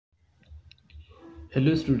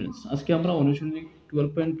Hello students, আজকে আমরা অনুশীলনী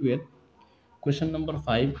 12.2 কোয়েশ্চেন নাম্বার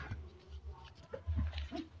 5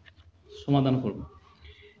 সমাধান করব।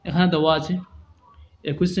 এখানে দেওয়া আছে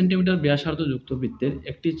 21 সেন্টিমিটার ব্যাসার্ধযুক্ত বৃত্তের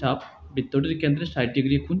একটি চাপ বৃত্তটির কেন্দ্রে 60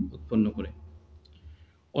 ডিগ্রি কোণ উৎপন্ন করে।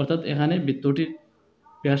 অর্থাৎ এখানে বৃত্তটির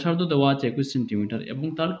ব্যাসার্ধ দেওয়া আছে 21 সেন্টিমিটার এবং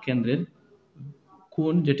তার কেন্দ্রের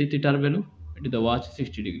কোণ যেটি থিটার ভ্যালু এটি দেওয়া আছে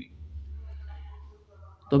 60 ডিগ্রি।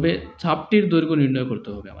 তবে চাপটির দৈর্ঘ্য নির্ণয় করতে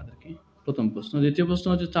হবে আমাদেরকে, প্রথম প্রশ্ন। দ্বিতীয় প্রশ্ন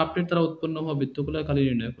হচ্ছে চাপটির দ্বারা উৎপন্ন হওয়া বৃত্তগুলোর কালি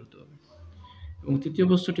নির্ণয় করতে হবে। এবং তৃতীয়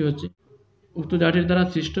প্রশ্নটি হচ্ছে উক্ত জাটির দ্বারা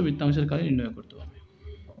সৃষ্ট বৃত্তাংশের কালি নির্ণয় করতে হবে।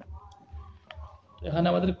 তো এখানে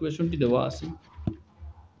আমাদের কোয়েশনটি দেওয়া আছে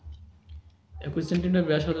 21 সেন্টিমিটার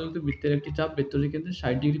ব্যাসার্ধযুক্ত বৃত্তের একটি চাপ বৃত্তটির কেন্দ্রে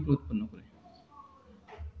 60 ডিগ্রি কোণ উৎপন্ন করে।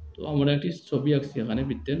 তো আমরা একটি ছবি আঁকছি এখানে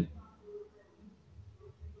বৃত্তের।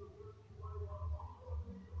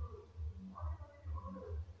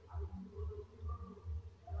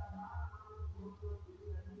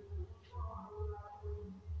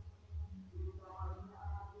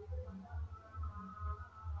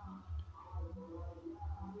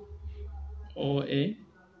 ও এ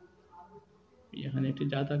এখানে একটি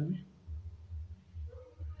যা থাকবে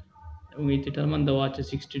এবং এই থিটার মান দেওয়া আছে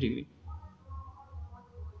 60 ডিগ্রি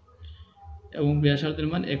এবং ব্যাসার্ধের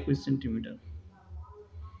মান 21 সেন্টিমিটার।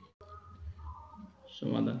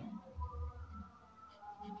 সমাধান।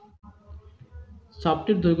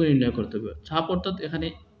 চাপটির দৈর্ঘ্য নির্ণয় করতে হবে। চাপ অর্থাৎ এখানে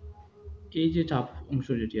এই যে চাপ অংশ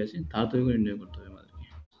যেটি আছে তার দৈর্ঘ্য নির্ণয় করতে হবে আমাদেরকে।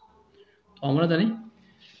 তো আমরা জানি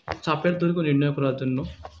চাপের দৈর্ঘ্য নির্ণয় করার জন্য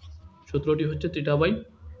সূত্রটি হচ্ছে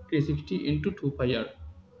θ/360 × 2πr।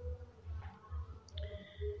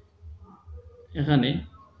 এখানে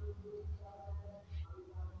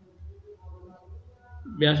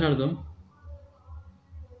ব্যাসার্ধ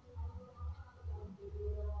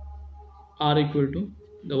r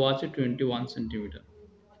 = দেওয়া আছে 21 সেন্টিমিটার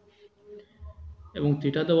এবং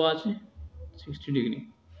থিটা দেওয়া আছে 60 ডিগ্রি।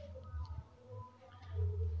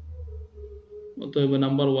 অতএব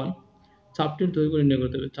নাম্বার 1 চাপটির দৈর্ঘ্য নির্ণয়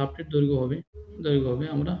করতে হবে। চাপটির দৈর্ঘ্য হবে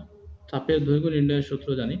আমরা চাপের দৈর্ঘ্য নির্ণয়ের সূত্র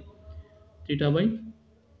জানি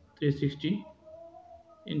θ/360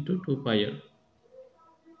 × 2πr।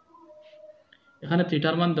 এখানে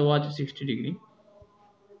থিটার মান দেওয়া আছে 60 degree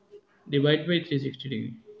divide by 360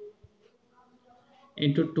 degree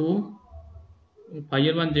into 2 পাই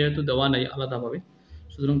এর মান যেহেতু দেওয়া নাই আলাদাভাবে,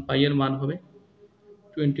 সুতরাং পাই এর মান হবে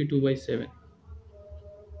 22/7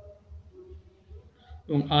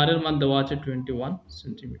 এবং আর এর মান দেওয়া আছে 21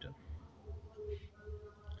 সেন্টিমিটার।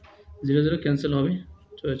 0 0 ক্যান্সেল হবে,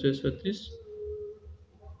 6 6 36,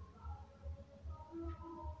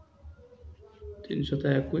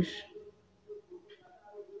 321,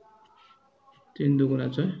 3 2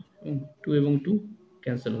 6 এবং 2 এবং 2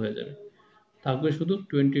 ক্যান্সেল হয়ে যাবে, থাকবে শুধু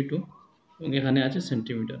 22 এবং এখানে আছে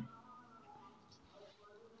সেন্টিমিটার।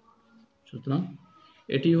 সুতরাং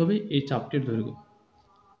এটি হবে এই চাপটির দৈর্ঘ্য।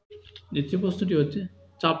 দ্বিতীয় প্রশ্নটি হচ্ছে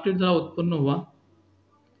চাপটির দ্বারা উৎপন্ন হওয়া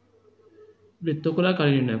বৃত্তকলার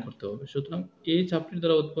কালি নির্ণয় করতে হবে। সুতরাং এই চাপটির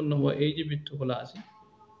দ্বারা উৎপন্ন হওয়া এই যে বৃত্তকলা আছে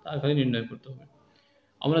তার কালি নির্ণয় করতে হবে।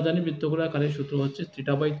 আমরা জানি বৃত্তকলার কালির সূত্র হচ্ছে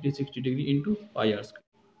θ/360 ডিগ্রি ইন্টু πr²।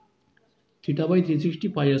 θ/360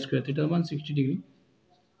 πr², থিটার মান 60 ডিগ্রি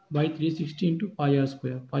বাই 360 ইন্টু πr²,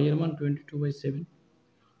 পাই এর মান 22/7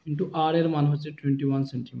 ইন্টু আর এর মান হচ্ছে 21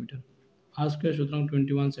 সেন্টিমিটার, r², সুতরাং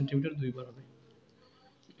 21 সেন্টিমিটার দুইবার হবে।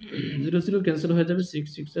 0 0 ক্যান্সেল হয়ে যাবে, 6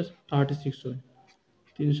 6 36 হবে,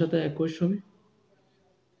 3 7 21 হবে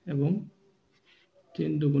এবং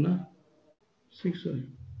 3 2 6 হবে,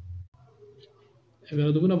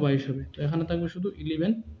 11 2 22 হবে। তো এখানে থাকবে শুধু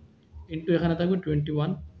 11 ইন্টু এখানে থাকবে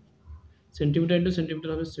 21 সেন্টিমিটার ইন্টু সেন্টিমিটার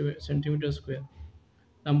হবে সেন্টিমিটার স্কোয়ার।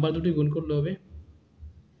 নাম্বার দুটি গুণ করলে হবে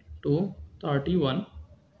 231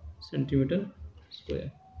 সেন্টিমিটার স্কোয়ার।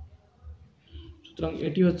 সুতরাং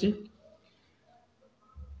এটি হচ্ছে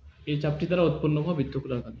এই চাপটি দ্বারা উৎপন্ন হওয়া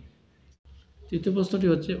বৃত্তকলার কালি। তৃতীয় প্রশ্নটি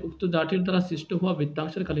হচ্ছে উক্ত জাটির দ্বারা সৃষ্ট হওয়া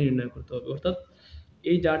বৃত্তাংশের কালি নির্ণয় করতে হবে। অর্থাৎ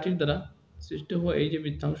এই জাটির দ্বারা সৃষ্ট হওয়া এই যে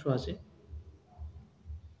বৃত্তাংশ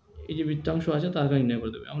আছে তার কালি নির্ণয়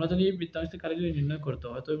করতে হবে। আমরা জানি এই বৃত্তাংশের কালি যদি নির্ণয় করতে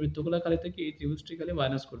হয় তবে বৃত্তকলার কালি থেকে এই ত্রিভুজটির কালি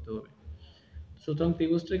মাইনাস করতে হবে। সুতরাং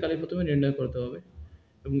ত্রিভুজটির কালি প্রথমে নির্ণয় করতে হবে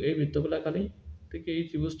এবং এই বৃত্তকলার কালি থেকে এই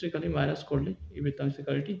ত্রিভুজটির কালি মাইনাস করলে এই বৃত্তাংশের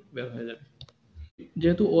কালিটি বের হয়ে যাবে।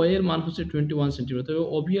 যেহেতু ও এর মান হচ্ছে 21 সেন্টিমিটার, তবে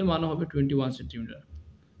ওবি এর মানও হবে 21 সেন্টিমিটার,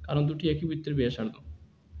 কারণ দুটি একই বৃত্তের ব্যাসার্ধ।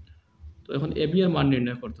 তো এখন এবি এর মান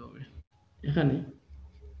নির্ণয় করতে হবে। এখানে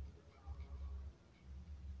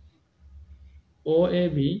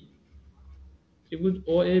ওএবি ত্রিভুজ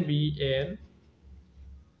ওএবি এর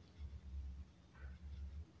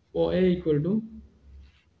OA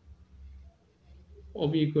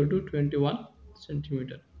OB = 21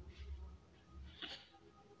 সেন্টিমিটার।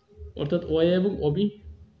 অর্থাৎ ও এ এবং ওবি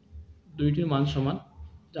দুইটির মান সমান,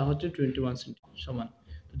 যা হচ্ছে 21 সেন্টিমিটার সমান।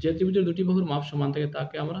 তো যে ত্রিভুজের দুটি বাহুর মাপ সমান থাকে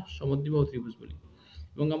তাকে আমরা সমদ্বিবাহু ত্রিভুজ বলি।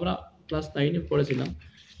 এবং আমরা ক্লাস 9-এ পড়েছিলাম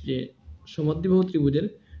যে সমদ্বিবাহু ত্রিভুজের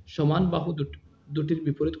সমান বাহু দুটির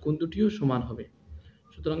বিপরীত কোণ দুটিও সমান হবে।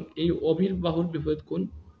 সুতরাং এই অবির বাহুর বিপরীত কোণ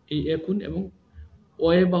এই এ কোণ এবং ও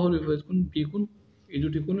এ বাহুর বিপরীত কোণ বি কোণ, এই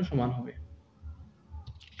দুটি কোণও সমান হবে।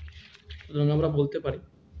 সুতরাং আমরা বলতে পারি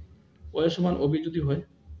ও এ সমান ওবি যদি হয়,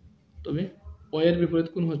 তবে ও এর বিপরীত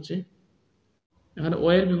কোণ হচ্ছে, এখানে ও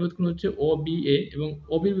এর বিপরীত কোণ হচ্ছে ও বি এ এবং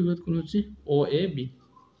ওবির বিপরীত কোণ হচ্ছে ও এ বি,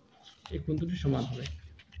 এই কোণ দুটি সমান হবে।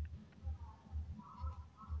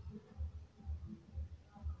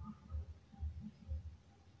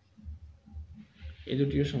 এই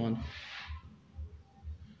দুটিও সমান,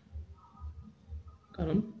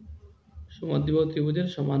 কারণ সমদ্বিবাহু ত্রিভুজের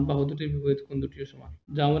সমান বাহু দুটির বিপরীত কোণ দুটিও সমান,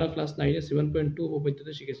 যা আমরা ক্লাস 9-এ 7.2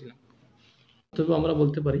 উপপাদ্যতে শিখেছিলাম। তবে আমরা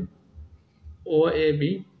বলতে পারি ও এ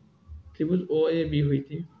বি ত্রিভুজ ও এ বি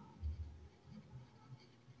হইতে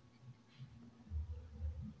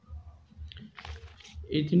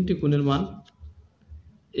এই তিনটি কোণের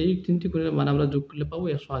মান আমরা যোগ করলে পাবো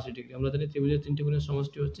 180 ডিগ্রি। আমরা জানি ত্রিভুজের তিনটি কোণের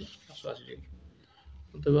সমষ্টি হচ্ছে 180 ডিগ্রি।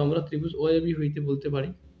 তবে আমরা ত্রিভুজ ও এ বি হইতে বলতে পারি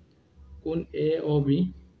কোণ এ ও বি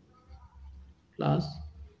প্লাস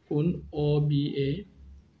কোণ ও বি এ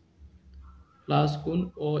প্লাস কোণ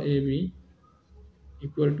ও A B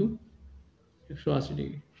equal to 180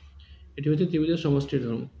 degree. এটি হচ্ছে ত্রিভুজের সমষ্টির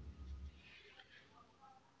ধর্ম।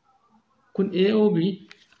 কোণ এ ও বি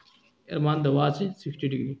এর মান দেওয়া আছে 60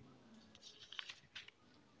 degree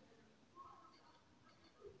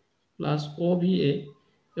plus O B A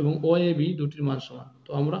এবং ও এ বি দুটির মান সমান। তো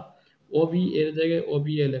আমরা ও বি এর জায়গায় ও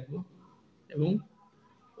বি এ লিখব এবং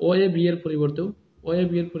ও এ বি এর পরিবর্তেও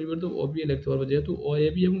ও বি এ লিখতে পারবো, যেহেতু ও এ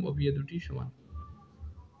বি এবং ও বি এ দুটি সমান,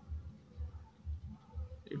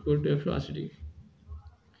 ইকুয়াল টু 180 ডিগ্রি।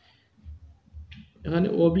 এখানে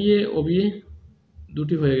ও বি এ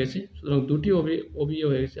দুটি হয়ে গেছে, সুতরাং দুটি ও বি এ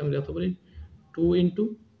হয়ে গেছে। আমরা লিখতে পারি 2 into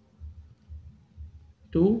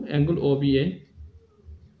 2 angle O B A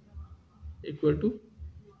equal to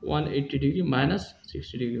 180 degree minus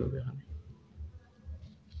 60 degree হবে এখানে।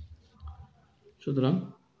 সুতরাং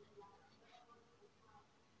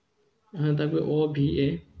এখানে থাকবে ও V A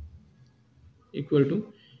equal to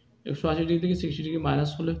 180 degree থেকে 60 ডিগ্রি মাইনাস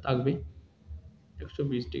হলে থাকবে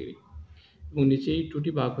 120 ডিগ্রি এবং নিচে এই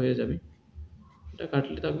টুটি ভাগ হয়ে যাবে, এটা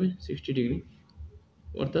কাটলে থাকবে 60 ডিগ্রি।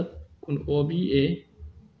 অর্থাৎ কোণ ও বি এ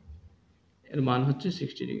এর মান হচ্ছে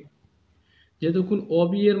 60 ডিগ্রি। যেহেতু কোণ ও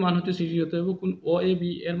বি এর মান হচ্ছে 60 ডিগ্রি, অতএব কোণ ও এ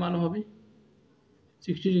বি এর মানও হবে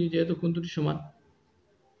 60 ডিগ্রি, যেহেতু কোণ দুটি সমান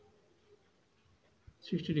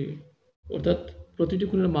 60 ডিগ্রি। অর্থাৎ প্রতিটি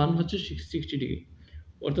কোণের মান হচ্ছে 60 ডিগ্রি।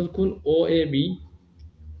 অর্থাৎ কোণ ও এ বি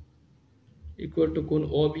ইকুয়াল টু কোণ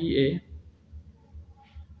ও বি এ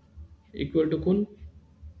ইকুয়াল টু কোণ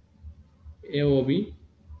এ ও বি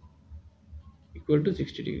ইকুয়াল টু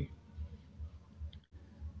 60 ডিগ্রি।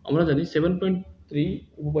 আমরা জানি 7.3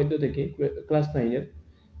 উপপাদ্য থেকে ক্লাস 9-এর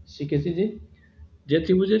শিখেছি যে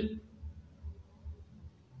ত্রিভুজের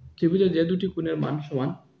যে দুটি কোণের মান সমান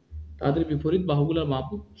তাদের বিপরীত বাহুগুলোর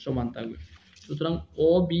মাপও সমান থাকবে। সুতরাং ও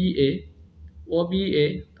বি এ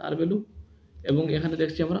তার ভ্যালু এবং এখানে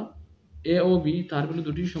দেখছি আমরা এ ও বি তার ভ্যালু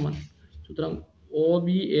দুটি সমান। সুতরাং ও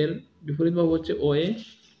বি এর বিপরীত বাহু হচ্ছে ও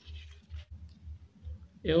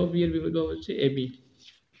এ ও বি এর বিপরীত বাহু হচ্ছে এ বি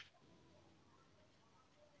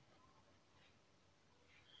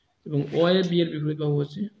এবং ও এ বি এর বিপরীত বাহু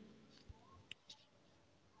হচ্ছে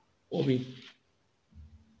ও বি।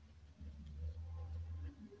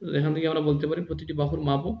 এখান থেকে আমরা বলতে পারি প্রতিটি বাহুর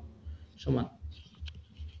মাপও সমান।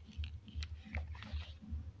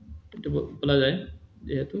 এটা বলা যায়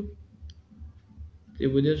যেহেতু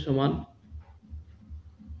ত্রিভুজের সমান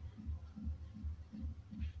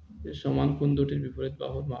কোণ দুটির বিপরীত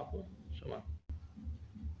বাহুর মাপও সমান।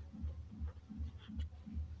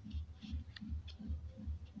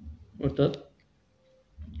 অর্থাৎ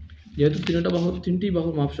যেহেতু তিনটি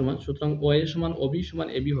বাহুর মাপ সমান, সুতরাং ও এ সমান ও বি সমান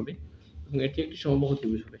এ বি হবে এবং এটি একটি সমবাহু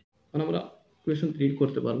ত্রিভুজ হবে। এখন আমরা কোয়েশ্চন 3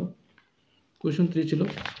 করতে পারবো। কোয়েশ্চন 3 ছিল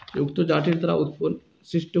যে উক্ত জাটির দ্বারা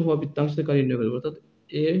সৃষ্ট হওয়া বৃত্তাংশের কালী নির্ণয় করবে। অর্থাৎ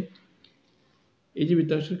এই যে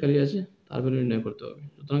বৃত্তাংশের কালী আছে তার ভ্যালু নির্ণয় করতে হবে।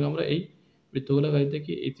 সুতরাং আমরা এই বৃত্তগুলোর কালী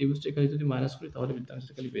থেকে এই ত্রিভুজটির কালী যদি মাইনাস করি তাহলে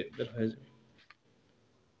বৃত্তাংশের কালী বের হয়ে যাবে।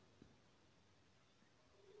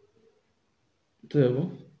 তো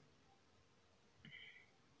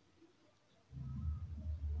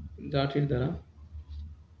জাটির দ্বারা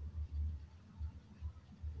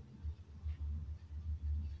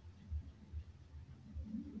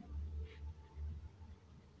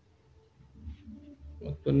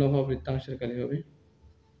উৎপন্ন হওয়া বৃত্তাংশের কালী হবে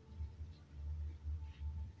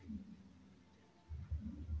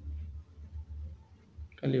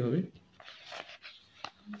কালি হবে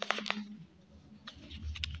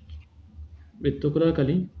বৃত্তকলার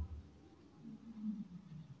কালি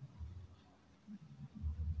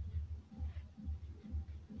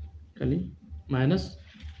মাইনাস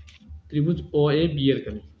ত্রিভুজ ও এ বি এর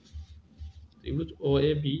কালি, ত্রিভুজ ও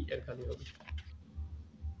এ বি এর কালি হবে।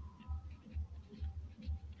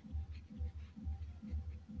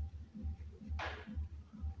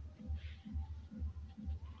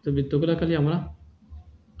 তো বৃত্তকলার কালি আমরা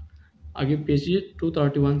আগে পেয়েছি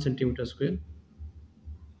 231 centimetre square,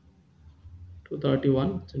 231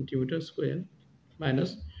 centimetre square minus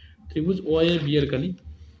ত্রিভুজ ও এ বি এর কালি,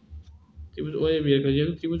 ত্রিভুজ ও এ বি এর কালি,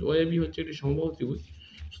 যেহেতু ত্রিভুজ ও এ বি হচ্ছে একটি সমবাহু ত্রিভুজ,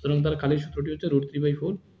 সুতরাং তার কালির সূত্রটি হচ্ছে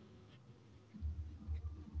 √3/4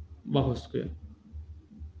 বাহু স্কোয়ার।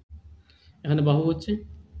 এখানে বাহু হচ্ছে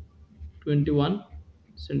 21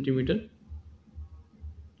 সেন্টিমিটার,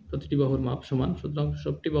 প্রতিটি বাহুর মাপ সমান, সুতরাং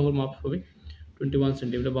সবটি বাহুর মাপ হবে 21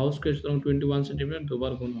 সেন্টিমিটার। বাহু স্কোয়ার, সুতরাং 21 সেন্টিমিটার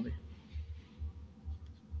দুবার গুণ হবে,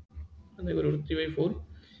 দেখবে √3/4,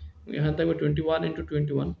 এখানে থাকবে 21 ×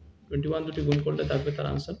 21, 21 দুটি গুণ করলে থাকবে তার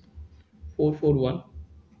আনসার 441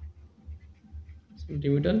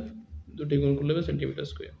 সেন্টিমিটার, দুটি গুণ করলে হবে সেন্টিমিটার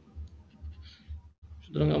স্কোয়ার।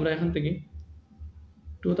 সুতরাং আমরা এখান থেকে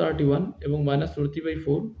 231 এবং মাইনাস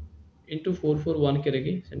 √3/4 ইন্টু 441 কে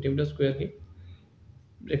রেখে সেন্টিমিটার স্কোয়ারকে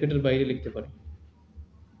ব্র্যাকেটের বাইরে লিখতে পারি,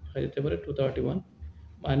 লেখা যেতে পারে 231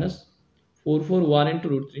 মাইনাস 441 ইন্টু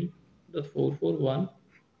 √3, অর্থাৎ 441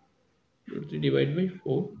 √3 ডিভাইড বাই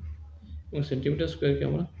 4, এবং সেন্টিমিটার স্কোয়ারকে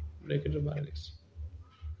আমরা ব্র্যাকেটের বাইরে লিখছি,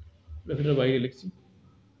 ব্র্যাকেটের বাইরে লিখছি।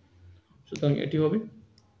 সুতরাং এটি হবে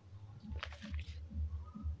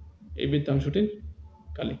এই বৃত্তাংশটির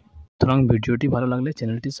কালি। সুতরাং ভিডিওটি ভালো লাগলে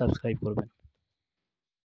চ্যানেলটি সাবস্ক্রাইব করবেন।